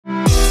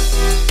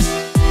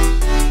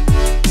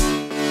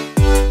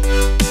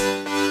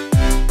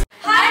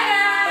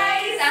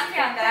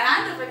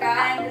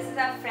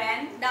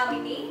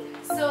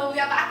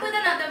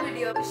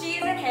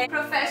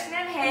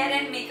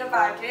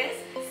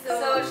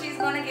she's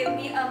gonna give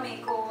me a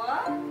makeover.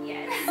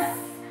 Yes.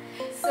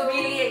 So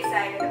Really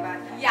excited about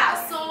that.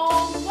 yeah. So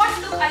what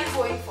look are you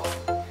going for?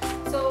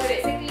 So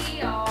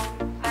Basically,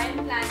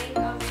 I'm planning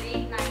a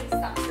very nice,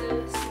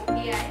 subtle,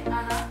 smoky eye.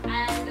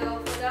 And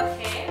for the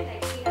hair,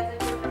 like she has a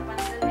good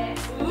Rapunzel hair.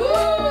 Ooh.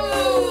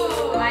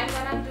 So I'm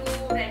gonna do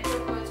red hair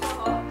curls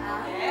for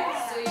her.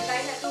 Yeah. So you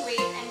guys have to wait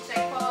and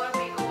check for her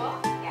makeover.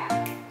 Yeah.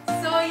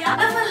 So yeah,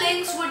 all of her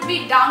links would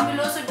be down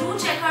below. So do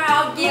check her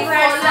out. Give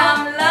her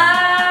some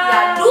love.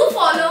 Yeah, do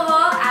follow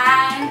her.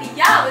 And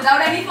yeah,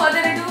 without any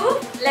further ado,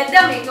 let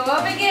the makeover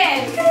begin.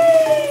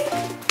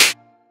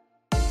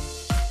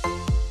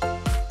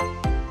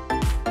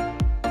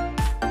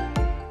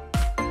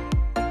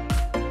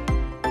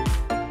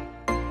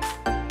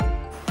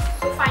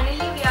 So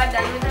finally we are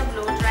done with the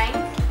blow drying.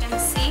 You can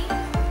see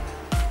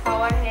how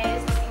our hair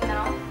is looking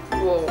now.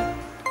 Whoa.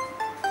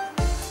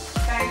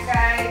 Thanks,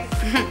 guys.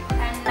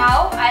 And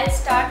now I'll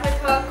start with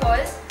her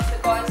curls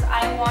because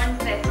I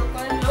want retro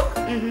curl look.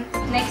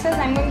 Next is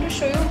I'm going to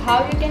show you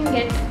how you can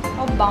get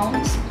a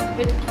bounce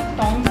with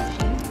tong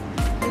machine.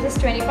 This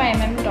is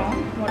 25mm tong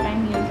what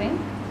I'm using.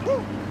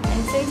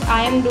 And since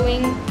I am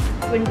doing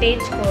vintage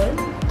curl,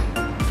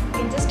 you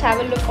can just have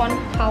a look on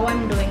how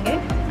I'm doing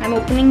it. I'm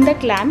opening the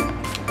clamp.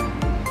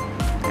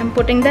 I'm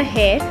putting the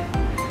hair.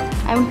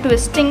 I'm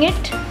twisting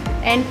it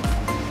and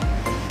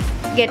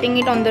getting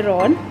it on the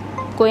rod.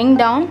 Going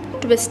down,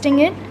 twisting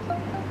it.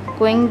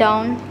 Going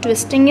down,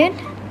 twisting it.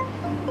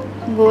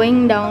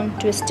 Going down,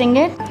 twisting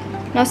it.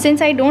 Now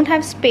since I don't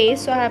have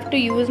space, so I have to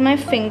use my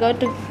finger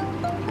to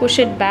push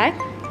it back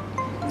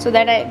so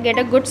that I get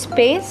a good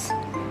space,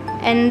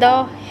 and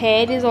the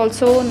hair is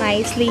also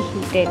nicely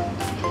heated.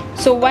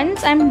 So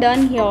once I'm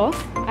done here,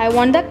 I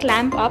want the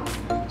clamp up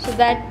so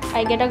that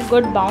I get a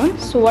good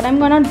bounce. So what I'm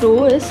gonna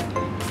do is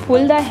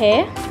pull the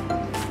hair,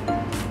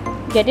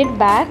 get it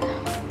back,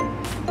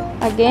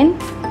 again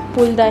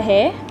pull the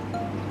hair,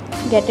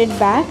 get it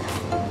back.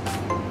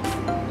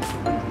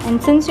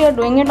 And since you are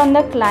doing it on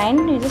the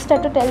client, you just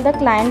have to tell the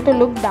client to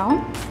look down.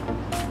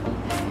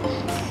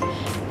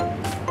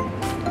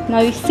 Now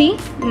you see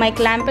my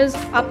clamp is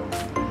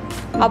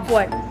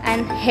upward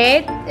and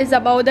hair is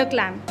above the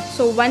clamp.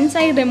 So once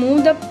I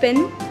remove the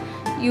pin,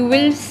 you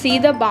will see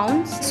the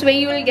bounce. This way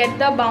you will get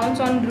the bounce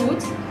on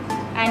roots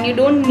and you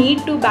don't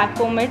need to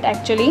backcomb it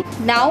actually.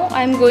 Now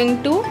I'm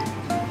going to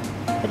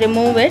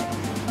remove it.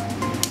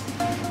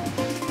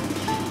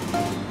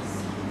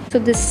 So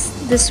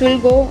this will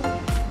go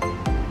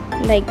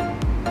like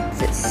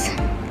this,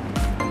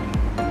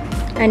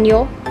 and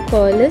your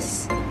curl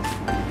is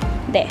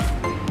there.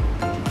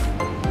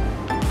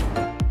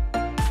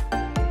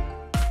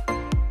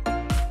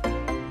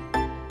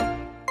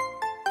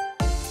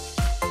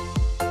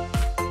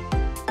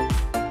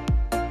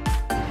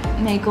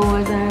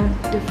 Makeovers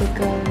are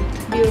difficult.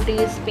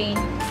 Beauty is pain.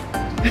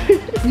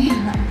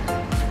 Yeah.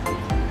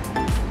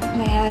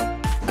 My hair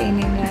is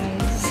paining,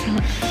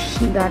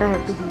 guys. That I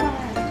have to do.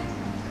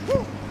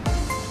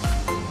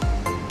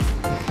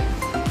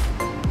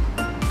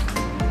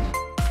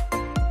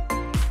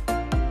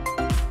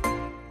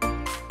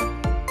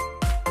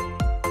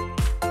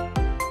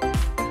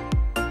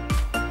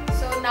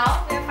 So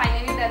now we are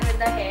finally done with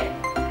the hair,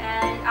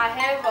 and I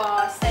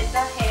have set the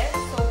hair.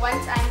 So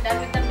once I'm done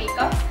with the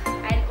makeup,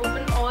 I'll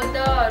open all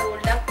the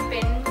rolled up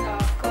pin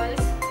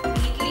curls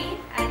neatly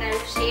and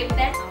I'll shape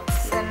them.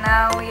 So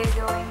now we are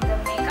doing the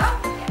makeup.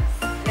 Yes.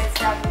 Let's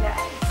start with the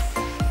eyes.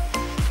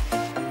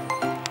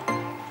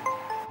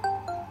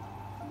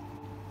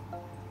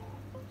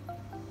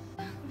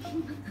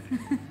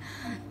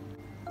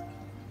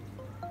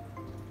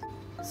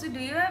 So do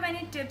you have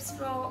any tips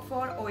for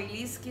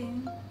oily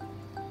skin?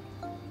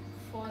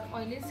 For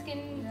oily skin,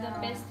 Yeah. the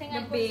best thing the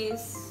I would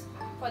base.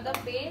 for the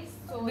base.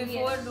 So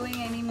Before yes. doing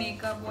any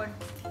makeup, what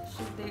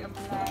should they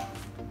apply?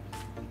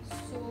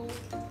 So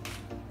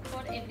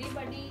for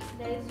everybody,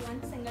 there is one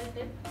single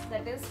tip,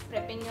 that is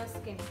prepping your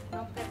skin.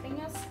 Now prepping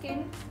your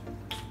skin,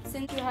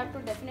 since you have to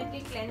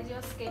definitely cleanse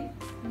your skin.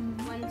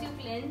 Once you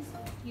cleanse,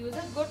 use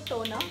a good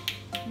toner.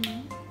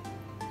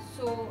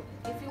 So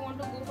if you want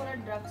to go for a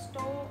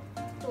drugstore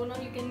toner,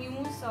 you can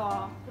use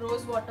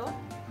rose water,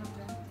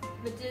 Okay.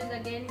 which is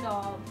again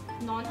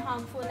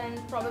non-harmful and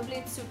probably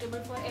it's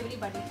suitable for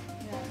everybody.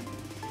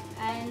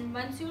 Yeah. And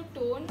once you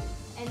tone,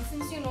 and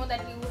since you know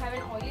that you have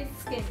an oily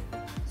skin,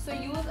 so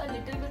use a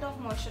little bit of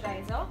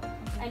moisturizer,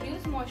 and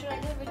use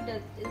moisturizer which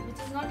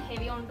is not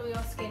heavy onto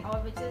your skin or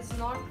which is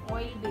not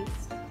oil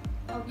based.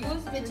 Okay.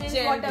 Use which So is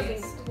gel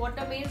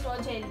water based or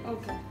gel.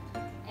 Okay.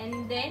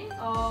 And then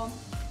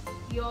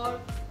your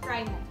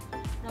primer.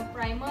 Now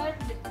primer,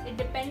 it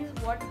depends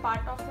what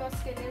part of your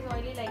skin is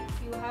oily. Like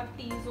if you have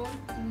T-zone,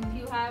 if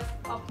you have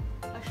a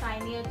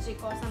shinier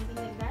cheek or something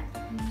like that.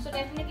 So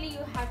definitely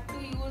you have to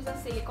use a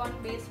silicone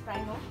based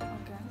primer.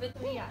 Okay. With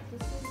yeah,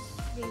 this is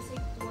basic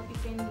what you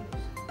can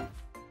use.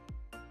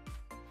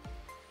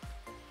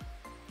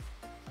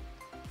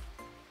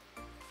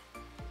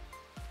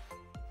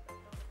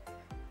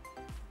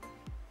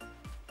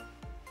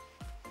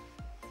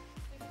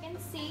 If you can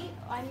see,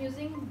 I'm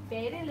using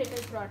very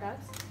little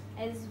products.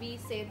 as we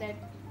say that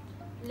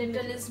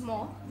little is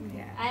more.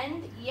 Yeah.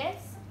 And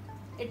yes,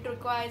 it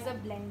requires a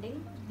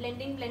blending,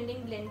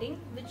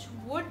 which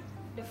would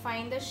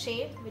define the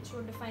shape, which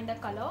would define the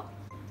color.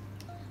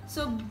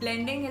 So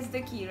blending is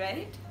the key,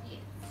 right? Yes.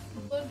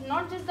 So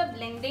not just the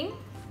blending,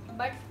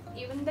 but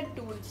even the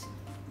tools.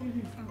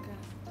 Okay.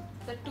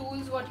 The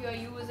tools what you are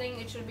using,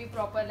 it should be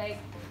proper. Like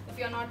if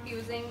you are not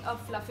using a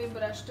fluffy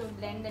brush to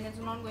blend, then it's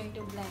not going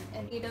to blend.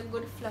 And need a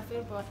good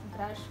fluffy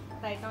brush.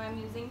 Right now I'm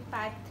using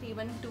Pack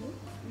 312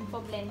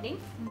 for blending.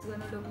 It's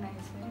gonna look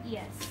nice, right?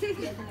 Yes,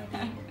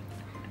 definitely.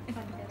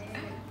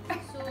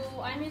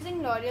 So I'm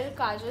using L'Oreal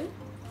Kajal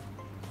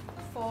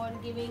for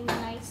giving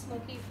nice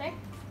smoky effect.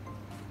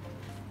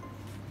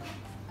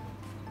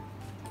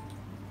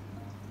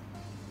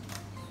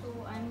 So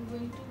I'm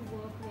going to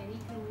work very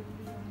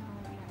closely on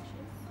her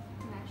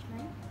lash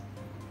line,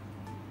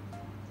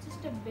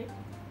 just a bit,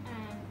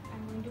 and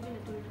I'm going to be a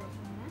little rough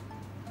on that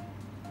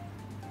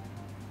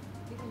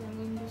because I'm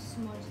going to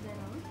smudge that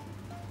out.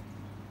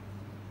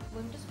 I'm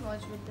going to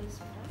smudge with this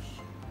brush.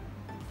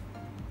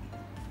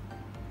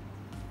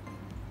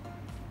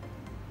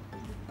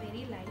 With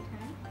very light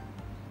hand.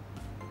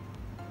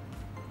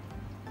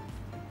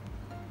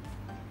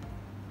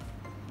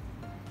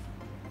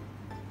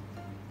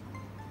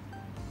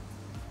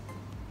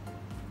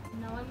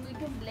 Now I'm going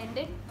to blend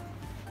it.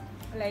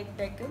 Like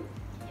Beckham.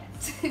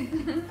 Yes.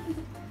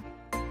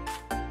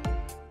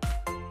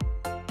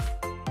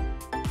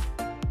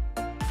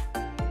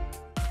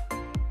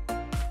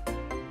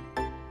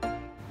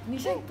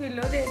 Nisha, एक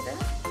pillow देता है?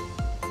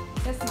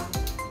 Yes, ma'am.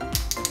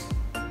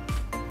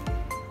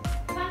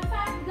 Fun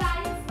fact,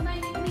 guys, my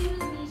nickname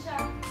is Nisha.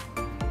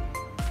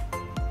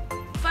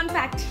 Fun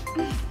fact.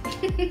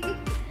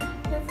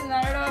 That's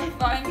not at all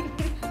fun.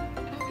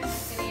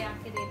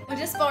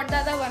 मुझे spot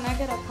दादा बना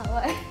के रखा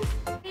हुआ है.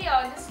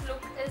 This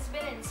look has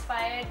been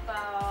inspired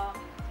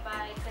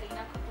by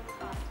Kareena Kapoor.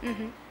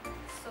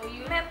 So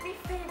you मैं अपनी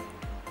fan.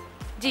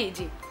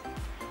 Ji.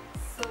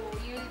 So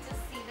you will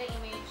just see the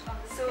image on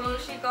the So screen.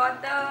 she got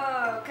the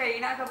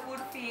Kareena Kapoor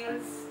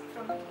feels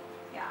from me.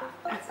 Yeah,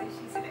 that's why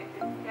she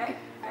selected me, right?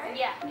 Right?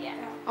 Yeah.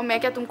 और मैं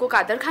क्या तुमको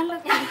कादर खान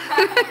लगता हूँ?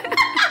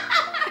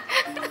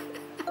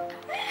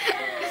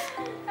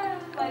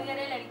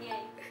 वगैरह लड़की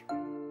आई.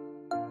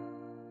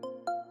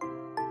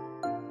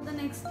 The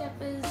next step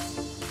is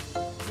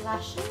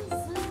lashes.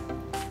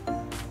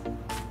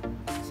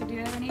 So do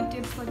you have any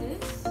tip for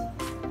this?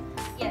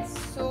 Yes.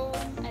 So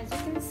as you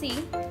can see,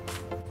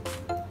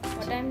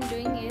 what I'm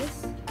doing is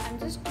I'm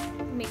just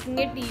making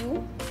it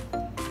U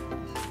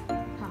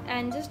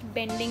and just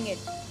bending it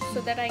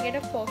so that I get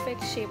a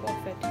perfect shape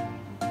of it.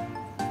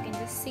 You can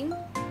just see.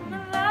 I'm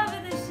in love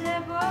with the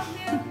shape of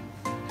you.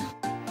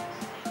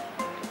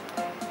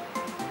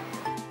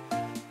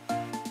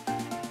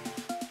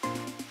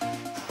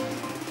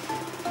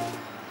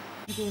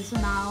 Okay, so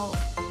now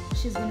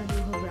she's gonna do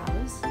her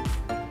brows.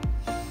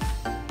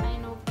 I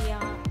know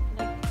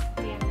Priyanka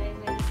is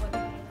very particular about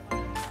her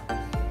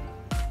eyebrows.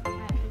 I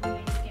have to be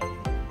very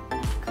careful.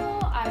 Her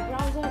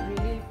eyebrows are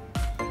really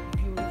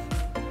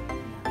beautiful.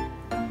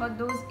 But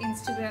those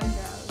Instagram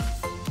girls.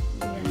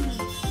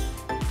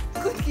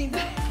 खुद की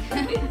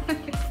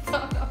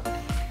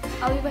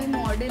अभी भाई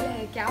model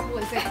है, क्या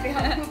बोल सकते हैं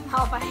हम.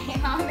 हाँ भाई.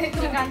 हाँ मैं तो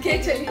उठ के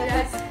चली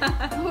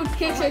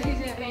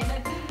जाए.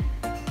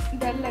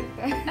 डर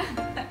लगता है.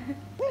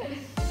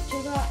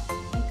 चलो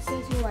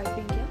एक्सेस यू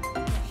वाइपिंग क्या?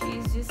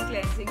 She's just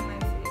cleansing my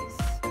face.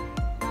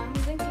 I'm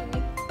using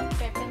Clinique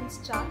Pep and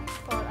Start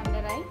for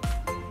under eye.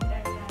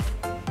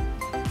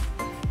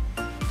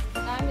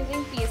 Now I'm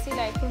using PSC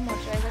Lightful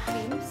Moisturizer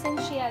Cream since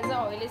she has a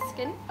oily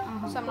skin.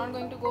 So I'm not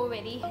going to go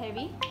very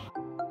heavy.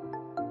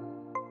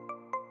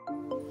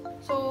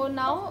 So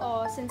now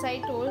since I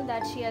told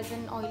that she has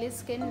an oily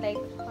skin,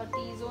 like her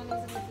T-zone is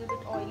a little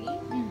bit oily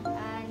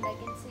and I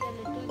can see a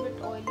little bit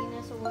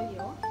oiliness over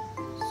here.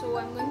 So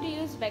I'm going to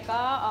use Becca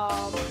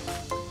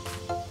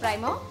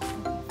primer.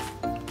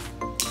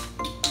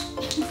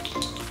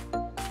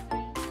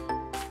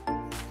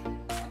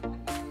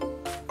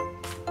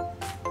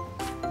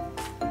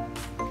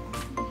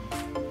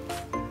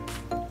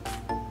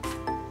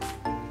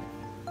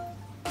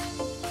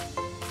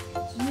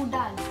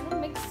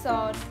 Mix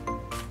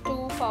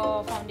two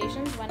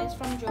foundations. One is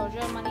from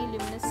Giorgio Armani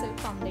Luminous Silk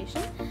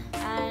Foundation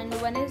and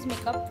one is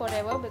Makeup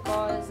Forever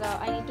because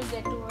I need to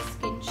get to her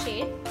skin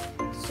shade.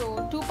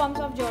 So 2 pumps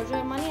of Giorgio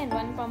Armani and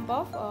 1 pump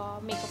of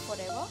Makeup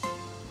Forever.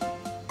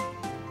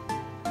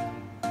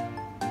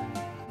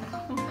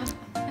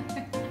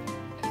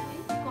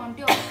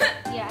 Contour.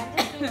 Yeah, I'm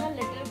just doing a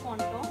little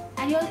contour.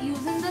 And you're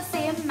using the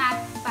same MAC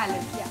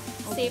palette. Yeah,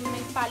 Okay. same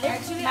palette.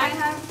 Actually, I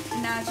have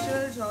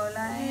natural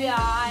jawline.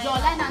 Yeah,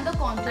 Jawline and the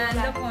contour. And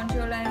the line.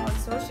 contour line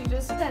also. She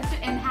just Has to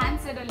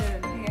enhance it a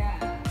little. yeah.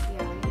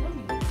 Yeah, you don't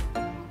need it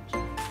much.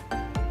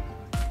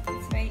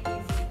 It's very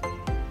easy.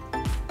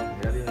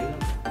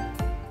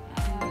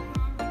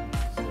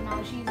 So now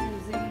she's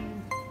using,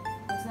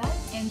 what's that?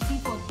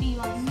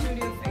 NC41.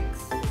 Studio Fix.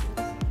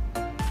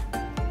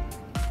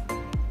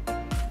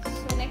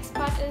 So next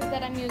part is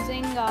that I'm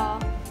using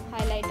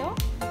highlighter.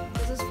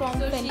 from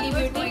So Fenty she was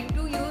Beauty. going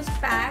to use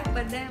pack,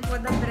 but then for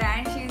the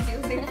brand she is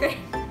using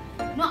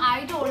Fenty. No,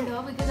 I told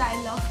her because I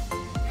love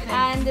Fenty.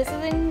 And this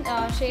is in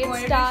shade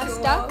Wanted to Star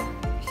show- Stuck.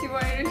 She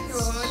wanted to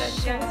show that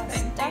she has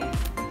Fenty. Stuck.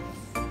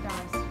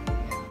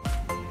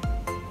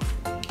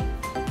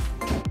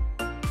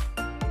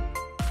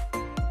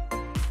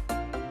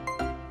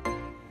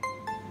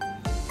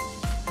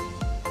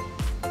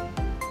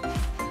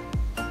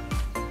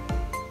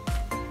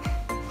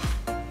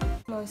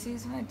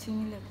 Glosses में अच्छी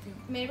नहीं लगती.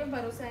 मेरे पे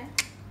भरोसा है.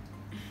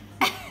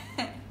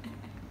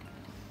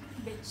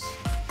 Bitch.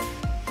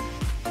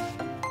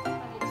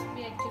 Lips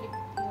भी actually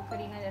वो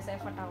करीना जैसा है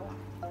फटा हुआ.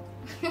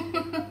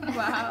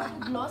 Wow.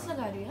 Gloss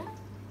लगा रही है?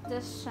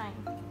 Just shine.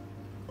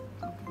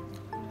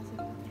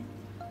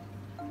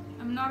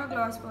 I'm not a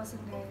gloss person,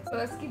 guys.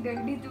 Gloss की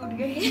डंडी टूट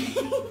गई.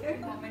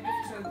 Moment of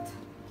truth.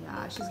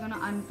 Yeah, she's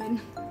gonna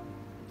unpin.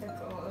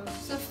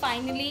 So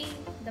finally,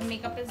 the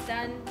makeup is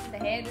done, the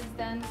hair is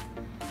done,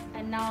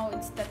 and now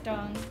it's the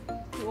turn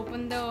to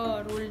open the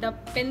rolled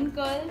up pin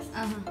curls.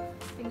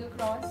 Finger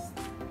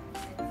crossed.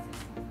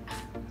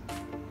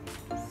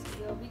 So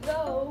here we go.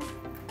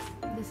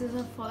 This is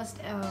her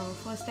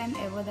first time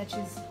ever that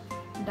she's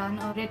done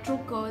a retro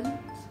curl.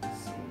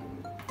 So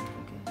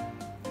okay,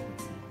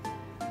 let's see.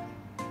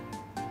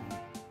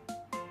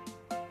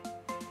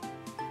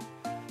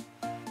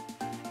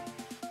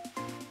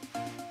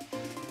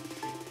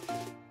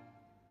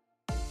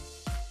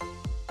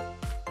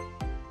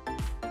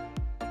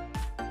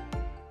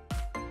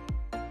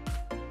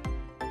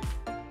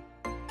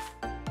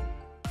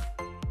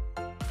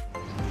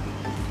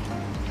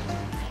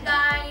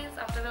 Guys,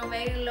 after a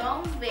very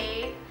long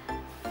wait,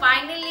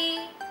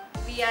 finally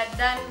we are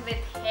done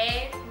with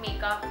hair,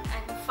 makeup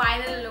and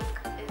final look